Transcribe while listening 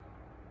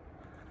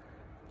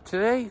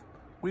Today,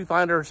 we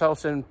find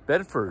ourselves in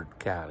Bedford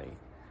County,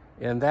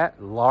 and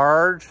that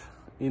large,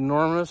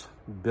 enormous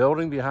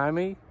building behind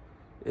me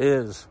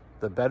is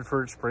the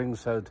Bedford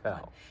Springs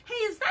Hotel. Hey,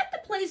 is that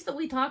the place that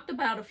we talked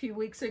about a few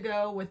weeks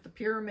ago with the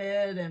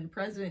pyramid and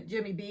President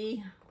Jimmy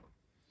B?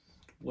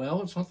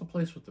 Well, it's not the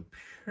place with the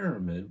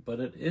pyramid,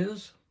 but it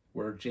is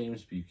where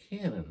James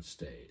Buchanan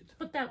stayed.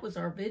 But that was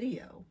our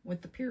video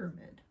with the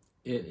pyramid.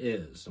 It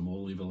is, and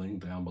we'll leave a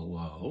link down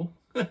below.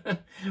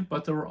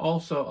 But there were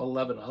also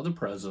 11 other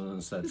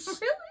presidents that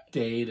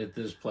stayed at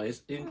this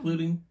place,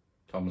 including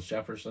Thomas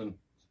Jefferson.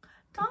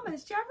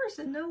 Thomas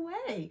Jefferson, no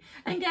way.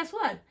 And guess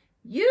what?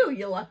 You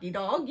lucky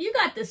dog, you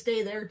got to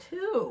stay there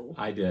too.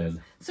 I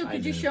did. So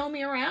could you show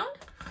me around?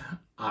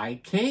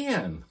 I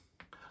can.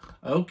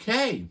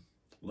 Okay,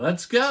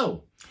 let's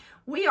go.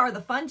 We are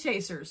the Fun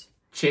Chasers.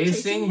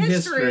 Chasing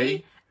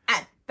history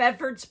at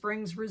Bedford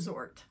Springs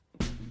Resort.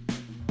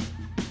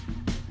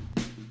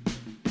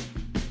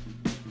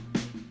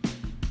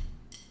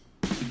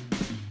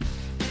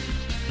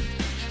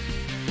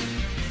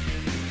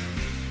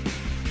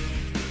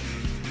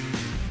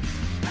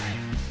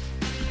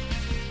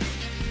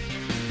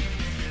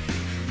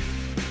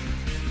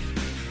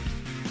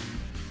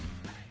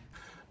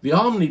 The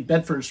Omni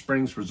Bedford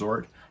Springs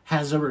Resort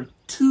has over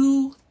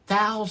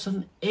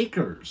 2,000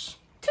 acres.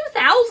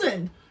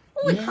 2,000?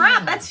 Holy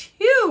crap, that's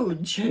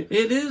huge.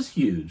 It is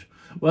huge.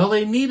 Well,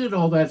 they needed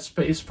all that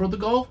space for the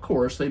golf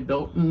course they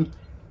built in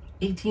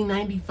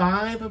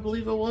 1895, I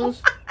believe it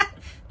was.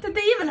 Did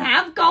they even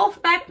have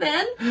golf back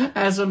then?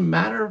 As a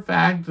matter of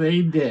fact,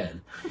 they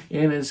did.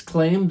 And it's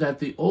claimed that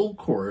the old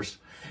course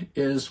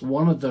is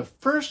one of the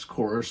first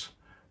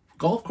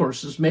golf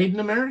courses made in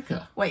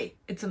America. Wait,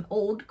 it's an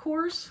old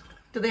course?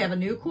 Do they have a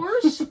new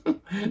course?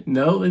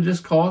 No, they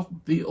just call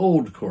it the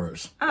old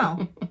course.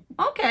 Oh,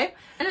 okay.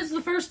 And it's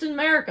the first in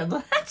America.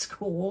 That's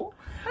cool.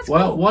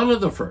 Well, one of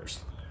the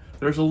first.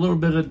 There's a little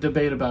bit of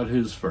debate about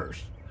who's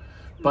first.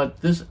 But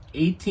this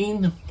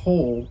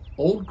 18-hole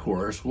old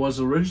course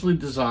was originally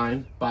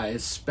designed by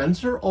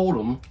Spencer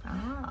Oldham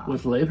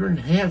with later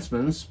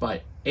enhancements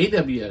by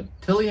A.W.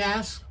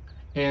 Tillias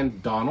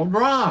and Donald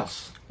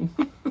Ross.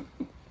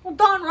 Well,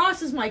 Don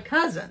Ross is my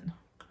cousin.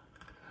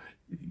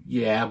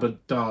 Yeah,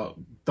 but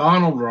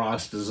Donald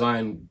Ross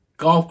designed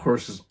golf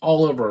courses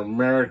all over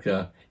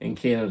America and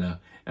Canada.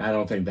 And I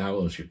don't think that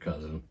was your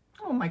cousin.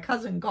 Oh, my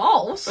cousin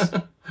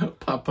golfs.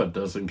 Papa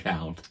doesn't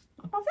count.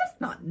 Oh, that's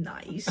not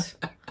nice.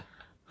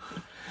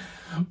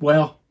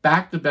 Well,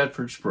 back to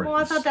Bedford Springs. Well,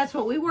 I thought that's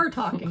what we were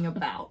talking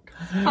about.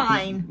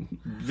 Fine.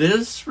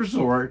 This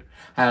resort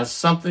has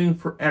something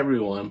for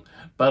everyone,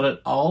 but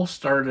it all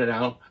started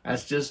out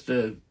as just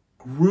a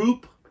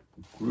group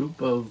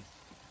of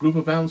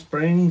Mountain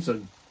Springs,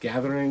 a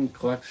gathering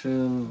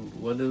collection.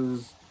 What do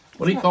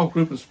you call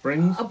Group of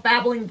Springs? A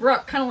babbling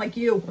brook, kind of like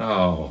you.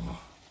 Oh.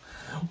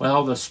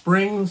 Well, the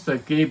springs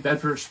that gave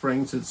Bedford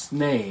Springs its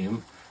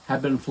name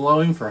have been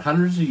flowing for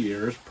hundreds of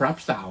years,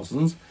 perhaps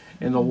thousands,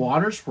 and the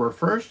waters were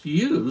first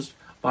used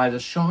by the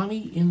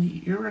Shawnee and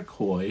the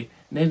Iroquois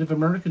Native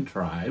American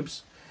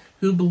tribes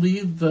who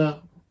believed the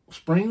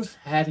springs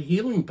had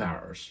healing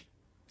powers.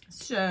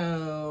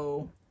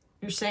 So,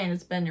 you're saying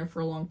it's been there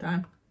for a long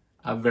time?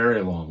 A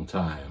very long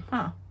time.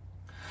 Huh.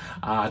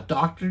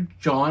 Dr.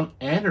 John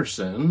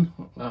Anderson,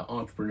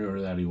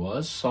 entrepreneur that he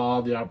was,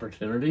 saw the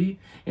opportunity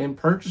and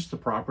purchased the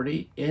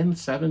property in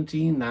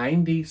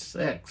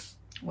 1796.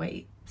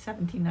 Wait,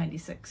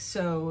 1796.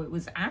 So it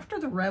was after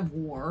the Rev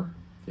War.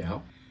 Yeah.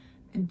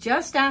 And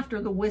just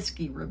after the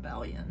Whiskey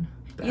Rebellion.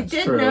 That's you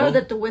did true. know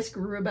that the Whiskey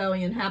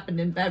Rebellion happened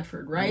in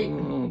Bedford, right?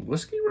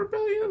 Whiskey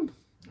Rebellion?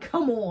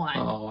 Come on.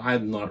 Oh,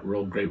 I'm not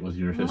real great with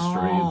your history,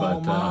 oh,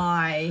 but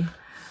my.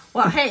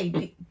 Well,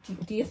 hey,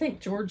 do you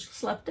think George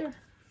slept there?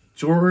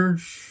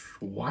 George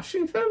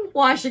Washington?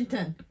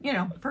 Washington. You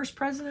know, first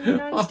president of the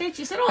United States.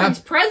 You said all these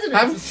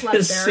presidents have slept there.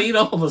 I've seen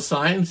all the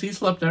signs. He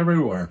slept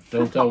everywhere.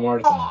 Don't tell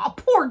Martha. Oh,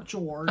 poor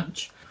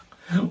George.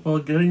 Well,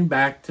 getting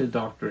back to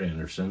Dr.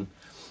 Anderson,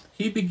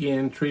 he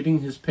began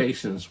treating his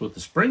patients with the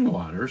spring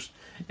waters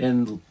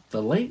in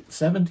the late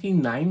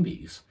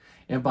 1790s.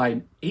 And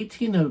by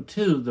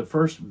 1802, the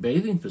first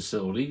bathing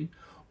facility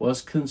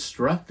was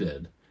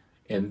constructed.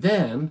 And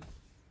then,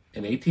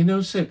 in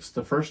 1806,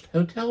 the first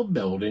hotel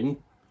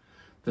building,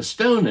 the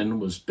Stone Inn,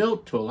 was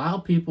built to allow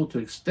people to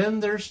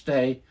extend their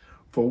stay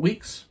for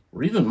weeks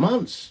or even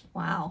months.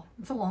 Wow,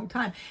 that's a long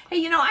time. Hey,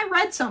 you know, I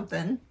read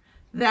something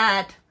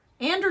that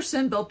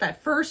Anderson built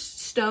that first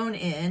Stone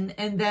Inn,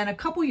 and then a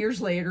couple years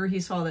later, he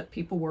saw that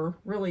people were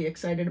really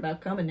excited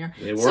about coming there.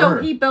 They were.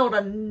 So he built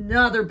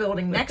another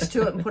building next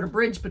to it and put a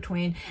bridge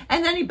between.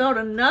 And then he built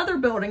another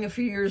building a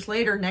few years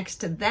later next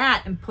to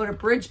that and put a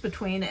bridge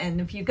between.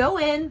 And if you go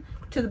in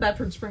to the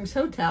Bedford Springs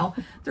Hotel,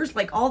 there's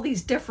like all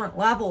these different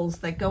levels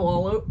that go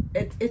all over.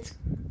 It's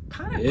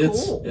kind of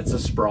cool. It's a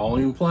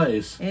sprawling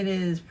place. It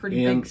is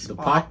pretty and big spot.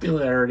 the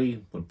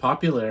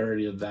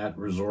popularity of that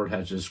resort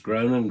has just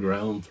grown and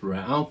grown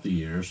throughout the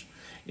years,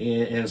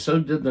 and so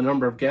did the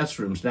number of guest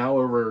rooms. Now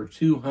over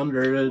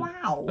 200.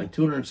 Wow. Like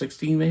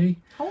 216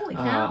 maybe. Holy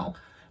cow.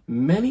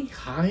 many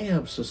high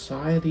of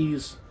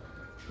society's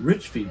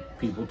rich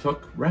people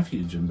took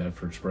refuge in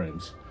Bedford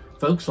Springs.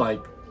 Folks like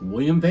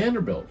William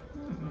Vanderbilt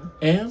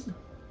and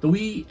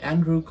Louis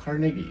Andrew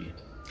Carnegie.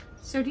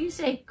 So do you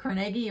say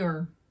Carnegie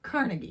or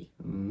Carnegie?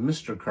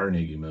 Mr.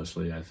 Carnegie,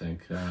 mostly, I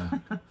think.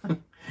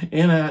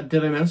 And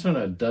did I mention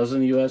a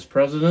dozen U.S.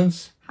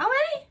 presidents? How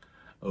many?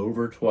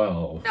 Over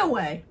 12. No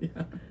way.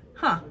 Yeah.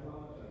 Huh.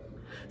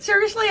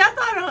 Seriously, I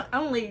thought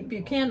only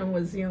Buchanan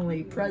was the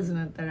only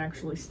president that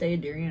actually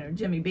stayed there. You know,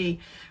 Jimmy B.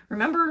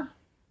 Remember,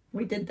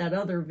 we did that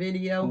other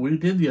video? We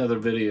did the other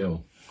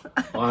video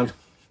on...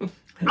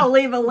 I'll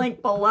leave a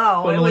link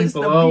below. It was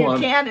the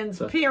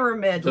Buchanan's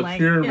pyramid link. The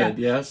pyramid,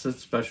 yes,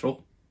 it's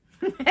special.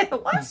 It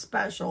was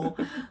special.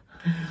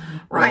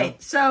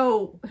 Right.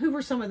 So, who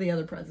were some of the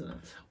other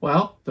presidents?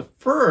 Well, the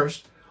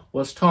first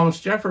was Thomas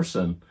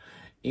Jefferson,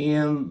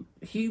 and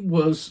he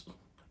was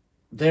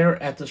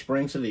there at the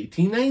Springs in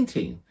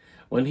 1819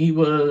 when he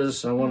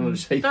was, I wanted to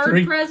say,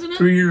 third president?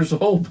 3 years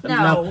old. But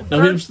no,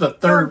 he was the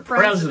third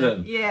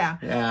president.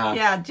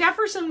 Yeah.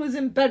 Jefferson was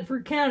in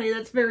Bedford County.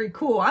 That's very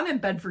cool. I'm in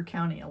Bedford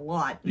County a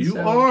lot. You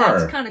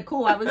are. That's kind of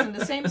cool. I was in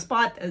the same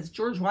spot as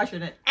George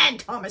Washington and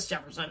Thomas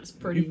Jefferson. It's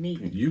pretty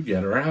neat. You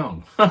get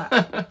around.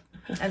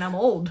 And I'm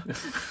old.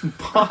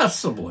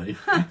 Possibly.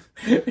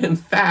 In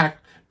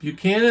fact,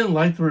 Buchanan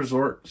liked the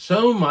resort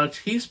so much,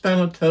 he spent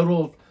a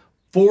total of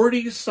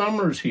 40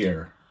 summers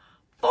here.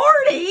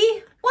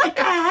 40? What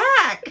the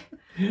heck?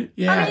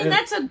 Yeah. I mean,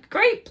 that's a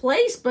great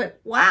place, but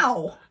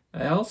wow.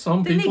 Well,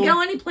 some Didn't people... he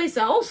go anyplace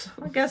else?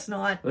 I guess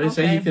not. They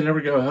say you can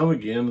never go home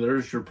again.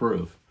 There's your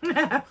proof.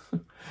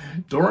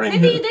 Maybe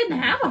he didn't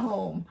have a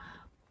home.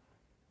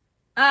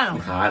 I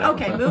don't know.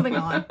 Okay, moving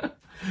on.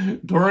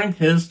 During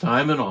his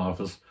time in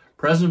office,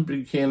 President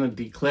Buchanan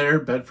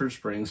declared Bedford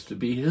Springs to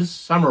be his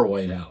summer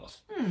White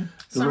House.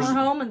 Some are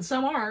home and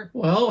some aren't.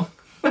 Well,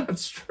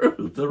 that's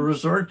true. The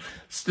resort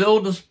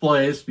still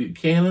displays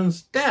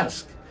Buchanan's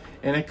desk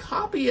and a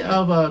copy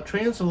of a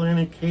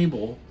transatlantic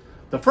cable,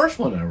 the first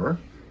one ever,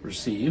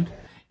 received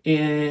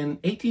in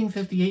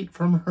 1858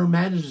 from Her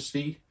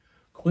Majesty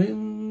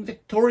Queen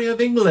Victoria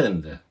of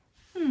England.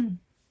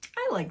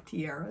 I like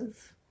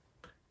tiaras.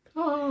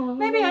 Oh,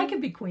 maybe I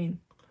could be queen.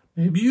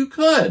 Maybe you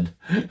could.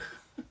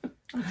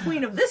 I'm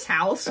queen of this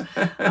house.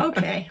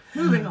 Okay,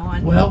 moving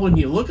on. Well, when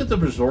you look at the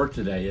resort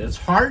today, it's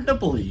hard to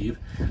believe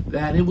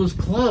that it was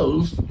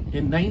closed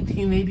in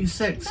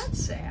 1986.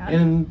 That's sad.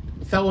 And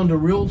fell into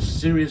real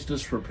serious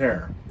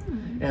disrepair.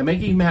 And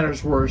making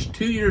matters worse,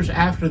 2 years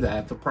after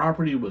that, the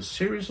property was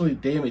seriously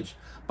damaged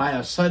by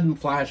a sudden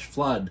flash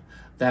flood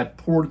that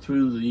poured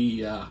through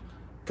the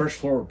first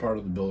floor part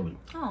of the building.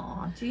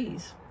 Oh,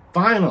 geez.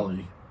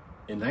 Finally,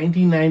 in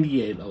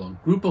 1998, a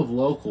group of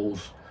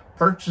locals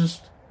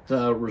purchased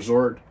the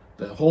resort,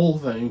 the whole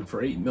thing,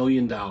 for $8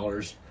 million,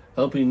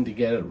 hoping to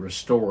get it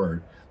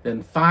restored.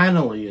 Then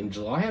finally, in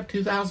July of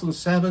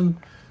 2007,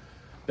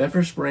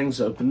 Bedford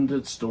Springs opened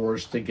its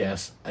doors to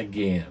guests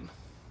again.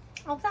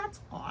 Oh,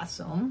 that's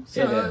awesome.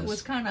 So it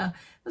was kind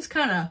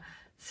of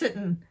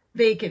sitting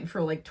vacant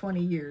for like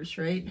 20 years,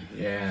 right?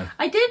 Yeah.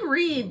 I did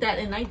read that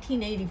in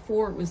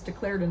 1984 it was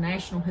declared a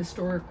National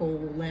Historical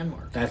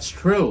Landmark. That's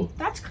true.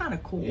 That's kind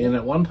of cool. And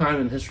at one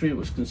time in history, it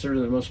was considered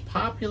the most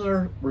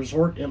popular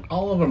resort in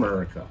all of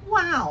America.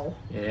 Wow.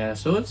 Yeah,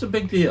 so it's a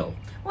big deal.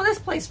 Well, this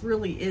place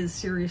really is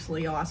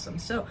seriously awesome.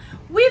 So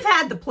we've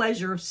had the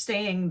pleasure of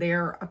staying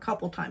there a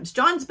couple times.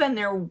 John's been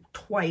there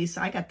twice.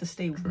 I got to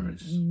stay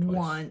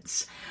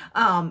once.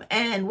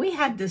 And we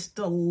had this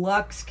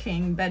deluxe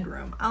king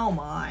bedroom. Oh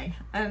my.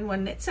 And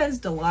when it says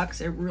deluxe,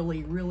 it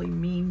really, really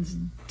means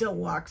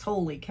deluxe.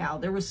 Holy cow.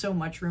 There was so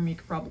much room. You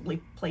could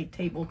probably play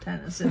table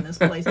tennis in this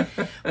place.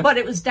 But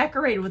it was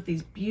decorated with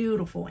these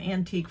beautiful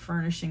antique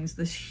furnishings,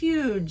 this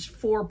huge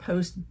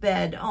 4-post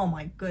bed. Oh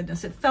my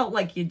goodness. It felt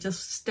like you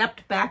just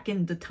stepped back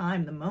into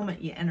time the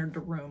moment you entered the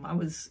room. I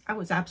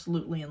was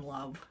absolutely in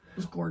love. It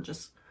was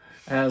gorgeous.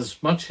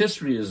 As much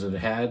history as it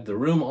had, the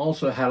room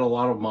also had a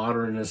lot of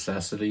modern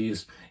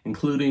necessities,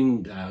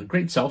 including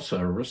great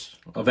self-service,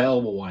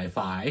 available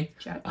Wi-Fi,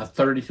 a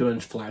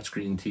 32-inch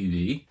flat-screen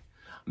TV,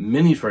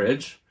 mini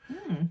fridge,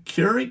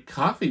 Keurig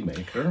coffee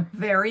maker.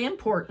 Very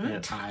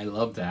important. I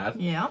love that.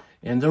 Yeah.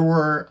 And there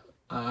were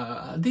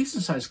a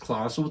decent-sized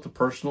closet with a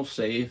personal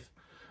safe,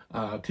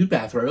 2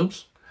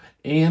 bathrobes,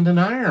 and an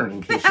iron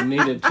in case you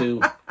needed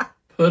to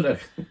put a...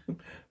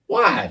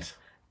 What?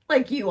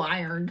 Like you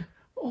ironed.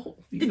 Oh,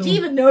 Did you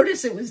even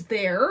notice it was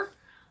there?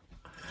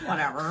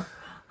 Whatever.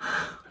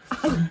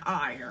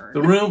 Iron.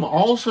 The room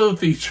also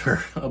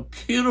featured a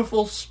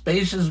beautiful,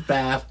 spacious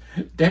bath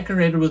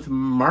decorated with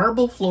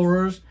marble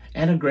floors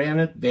and a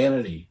granite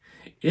vanity.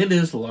 It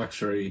is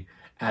luxury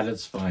at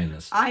its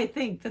finest. I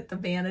think that the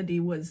vanity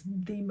was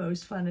the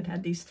most fun. It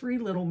had these 3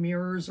 little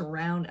mirrors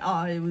around.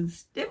 Oh, it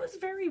was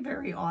very,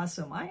 very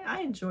awesome.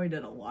 I enjoyed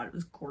it a lot. It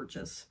was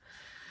gorgeous.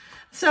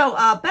 So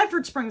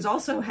Bedford Springs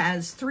also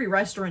has 3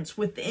 restaurants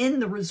within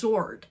the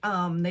resort.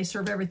 They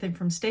serve everything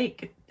from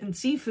steak and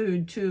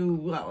seafood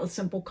to a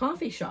simple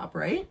coffee shop,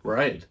 right?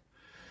 Right.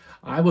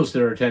 I was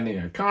there attending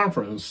a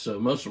conference, so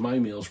most of my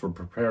meals were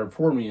prepared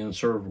for me and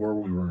served where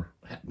we were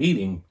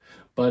meeting.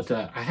 But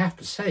I have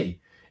to say,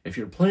 if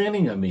you're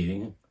planning a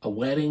meeting, a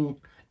wedding,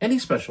 any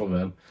special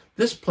event,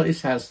 this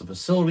place has the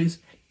facilities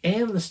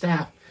and the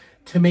staff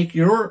to make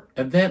your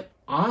event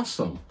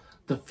awesome.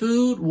 The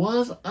food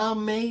was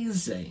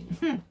amazing.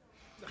 I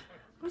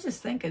was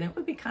just thinking it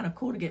would be kind of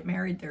cool to get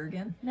married there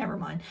again. Never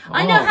mind.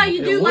 I know how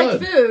you do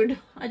like food.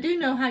 I do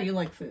know how you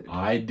like food.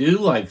 I do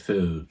like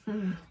food.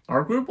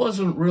 Our group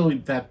wasn't really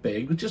that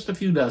big, with just a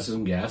few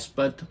dozen guests,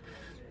 but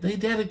they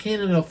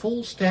dedicated a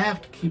full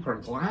staff to keep our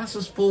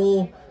glasses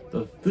full,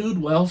 the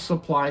food well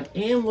supplied,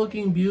 and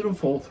looking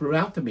beautiful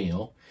throughout the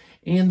meal.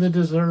 And the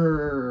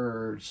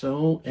desserts.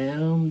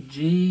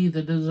 OMG,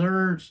 the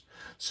desserts.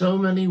 So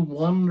many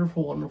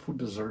wonderful, wonderful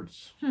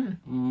desserts.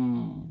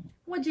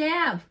 What'd you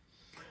have?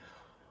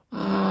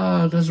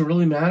 Does it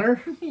really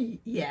matter?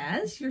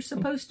 Yes, you're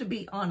supposed to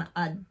be on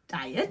a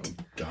diet.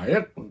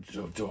 Diet?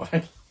 Do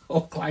I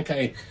look like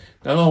I...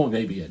 Oh,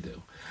 maybe I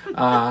do.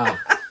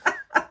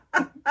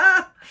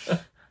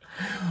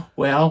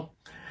 Well,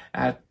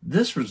 at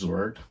this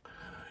resort,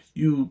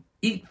 you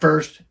eat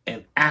first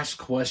and ask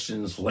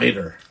questions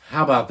later.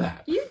 How about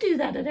that? You do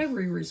that at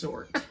every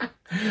resort.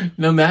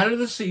 No matter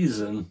the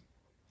season,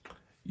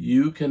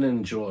 you can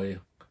enjoy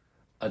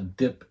a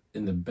dip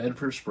in the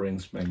Bedford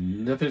Springs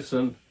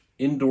magnificent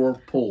indoor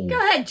pool. Go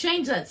ahead,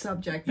 change that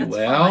subject. That's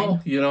well,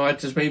 fine. It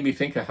just made me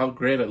think of how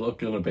great I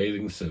look in a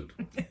bathing suit.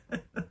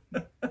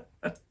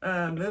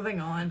 Moving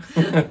on.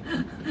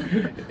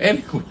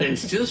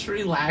 Anyways, just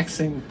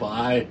relaxing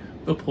by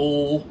the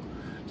pool.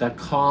 That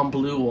calm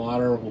blue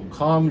water will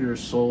calm your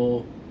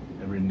soul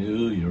and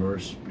renew your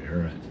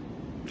spirit.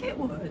 It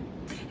would.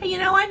 Hey,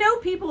 I know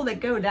people that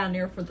go down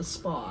there for the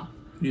spa.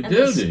 You and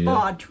do, the do you?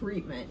 spa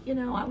treatment.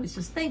 I was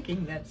just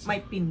thinking that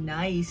might be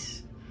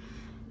nice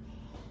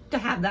to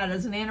have that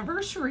as an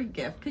anniversary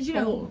gift. Because,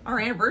 our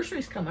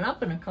anniversary's coming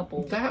up in a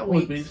couple That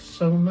weeks. would be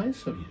so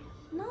nice of you.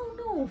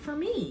 No, for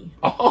me.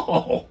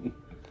 Oh,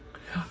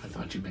 I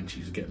thought you meant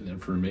she's getting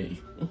it for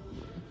me.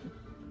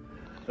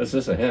 Is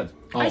this a hint?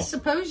 Oh, I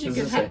suppose you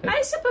could.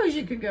 I suppose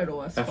you could go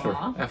to a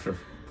spa. After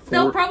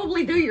They'll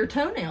probably do your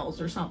toenails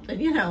or something.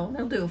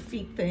 They'll do a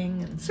feet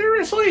thing. And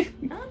seriously?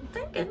 I'm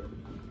thinking.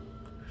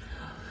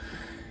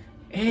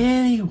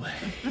 Anyway,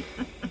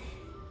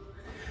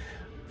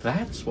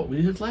 that's what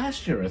we did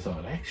last year. I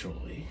thought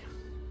actually,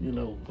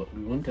 but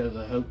we went to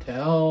the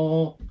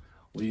hotel.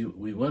 We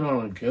went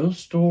on a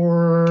ghost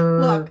tour.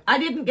 Look, I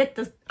didn't get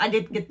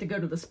to go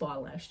to the spa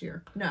last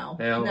year. No,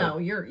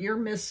 you're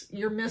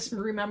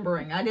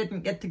misremembering. I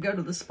didn't get to go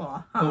to the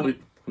spa. Huh? Well,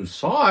 we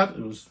saw it.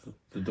 It was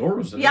the door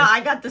was there. Yeah, I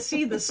got to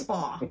see the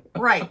spa.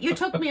 Right, you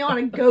took me on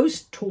a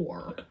ghost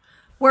tour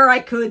where I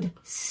could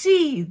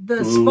see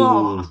the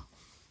spa.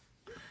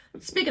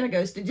 Speaking of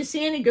ghosts, did you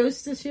see any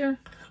ghosts this year?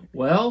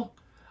 Well,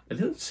 I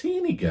didn't see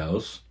any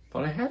ghosts.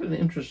 But I had an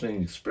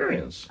interesting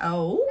experience.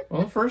 Oh?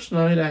 Well, the first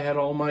night I had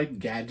all my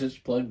gadgets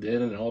plugged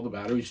in and all the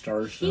batteries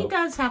charged. He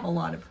does have a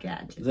lot of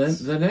gadgets. Then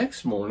the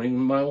next morning,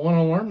 my one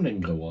alarm didn't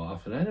go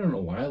off, and I don't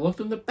know why. I looked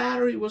and the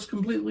battery was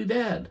completely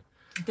dead.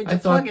 Did you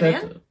plug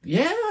it in?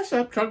 Yes,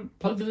 I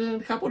plugged it in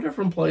a couple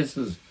different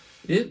places.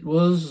 It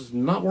was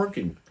not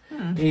working.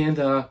 And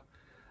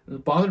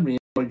it bothered me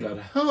when I got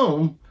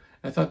home.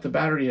 I thought the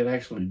battery had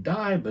actually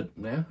died, but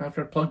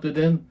after I plugged it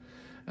in,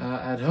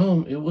 at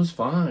home, it was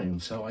fine,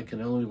 so I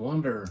can only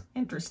wonder.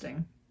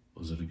 Interesting.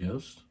 Was it a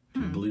ghost? Do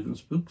you believe in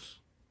spooks?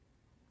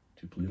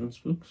 Do you believe in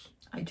spooks?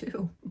 I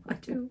do. I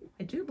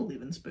do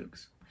believe in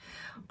spooks.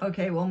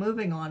 Okay, well,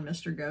 moving on,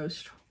 Mr.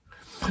 Ghost.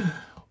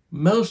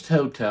 Most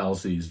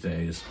hotels these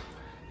days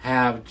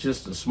have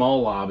just a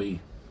small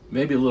lobby,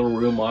 maybe a little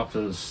room off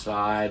to the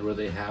side where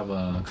they have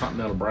a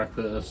continental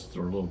breakfast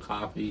or a little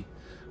coffee.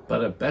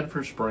 But at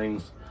Bedford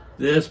Springs,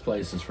 this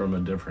place is from a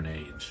different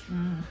age.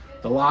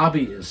 The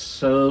lobby is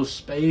so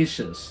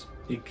spacious.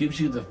 It gives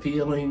you the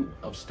feeling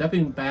of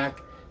stepping back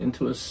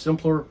into a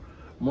simpler,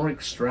 more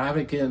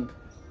extravagant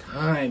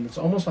time. It's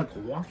almost like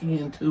walking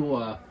into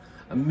a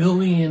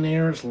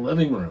millionaire's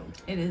living room.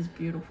 It is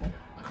beautiful.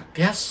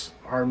 Guests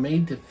are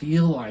made to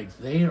feel like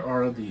they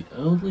are the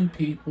only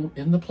people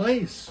in the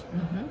place.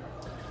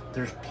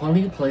 There's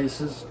plenty of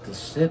places to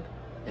sit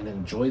and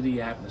enjoy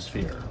the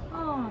atmosphere.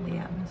 Oh, the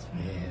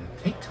atmosphere.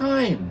 Yeah, take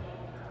time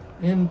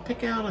and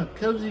pick out a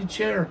cozy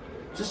chair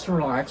just to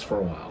relax for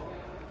a while.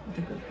 It's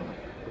a good book.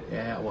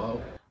 Yeah,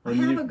 well, I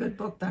have a good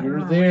book that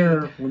you're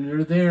there. When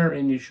you're there,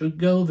 and you should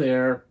go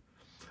there,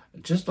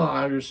 just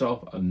allow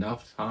yourself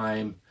enough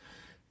time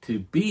to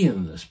be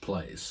in this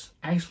place,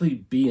 actually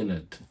be in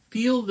it, to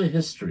feel the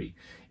history,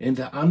 and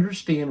to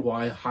understand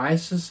why high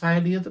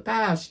society of the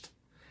past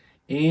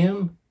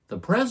and the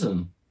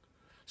present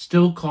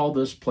still call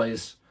this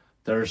place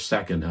their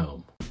second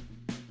home.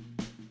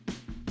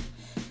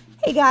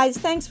 Hey guys,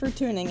 thanks for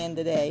tuning in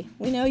today.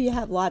 We know you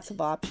have lots of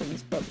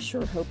options, but we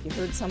sure hope you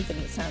heard something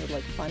that sounded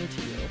like fun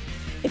to you.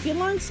 If you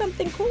learned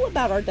something cool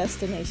about our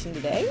destination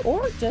today,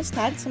 or just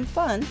had some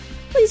fun,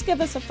 please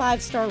give us a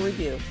 5-star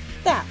review.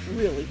 That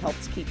really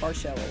helps keep our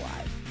show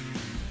alive.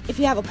 If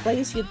you have a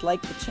place you'd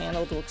like the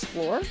channel to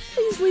explore,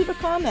 please leave a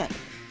comment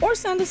or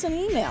send us an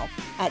email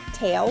at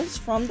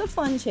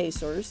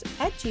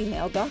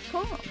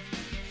talesfromthefunchasers@gmail.com.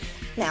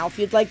 Now, if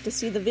you'd like to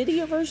see the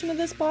video version of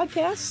this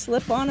podcast,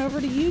 slip on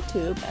over to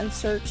YouTube and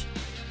search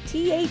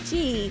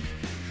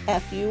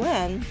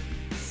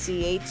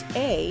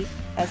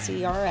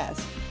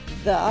THEFUNCHASERS,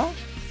 The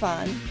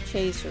Fun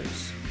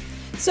Chasers.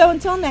 So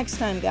until next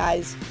time,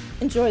 guys,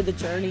 enjoy the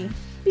journey,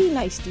 be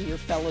nice to your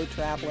fellow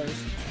travelers,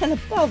 and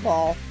above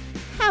all,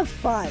 have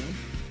fun.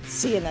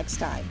 See you next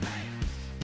time.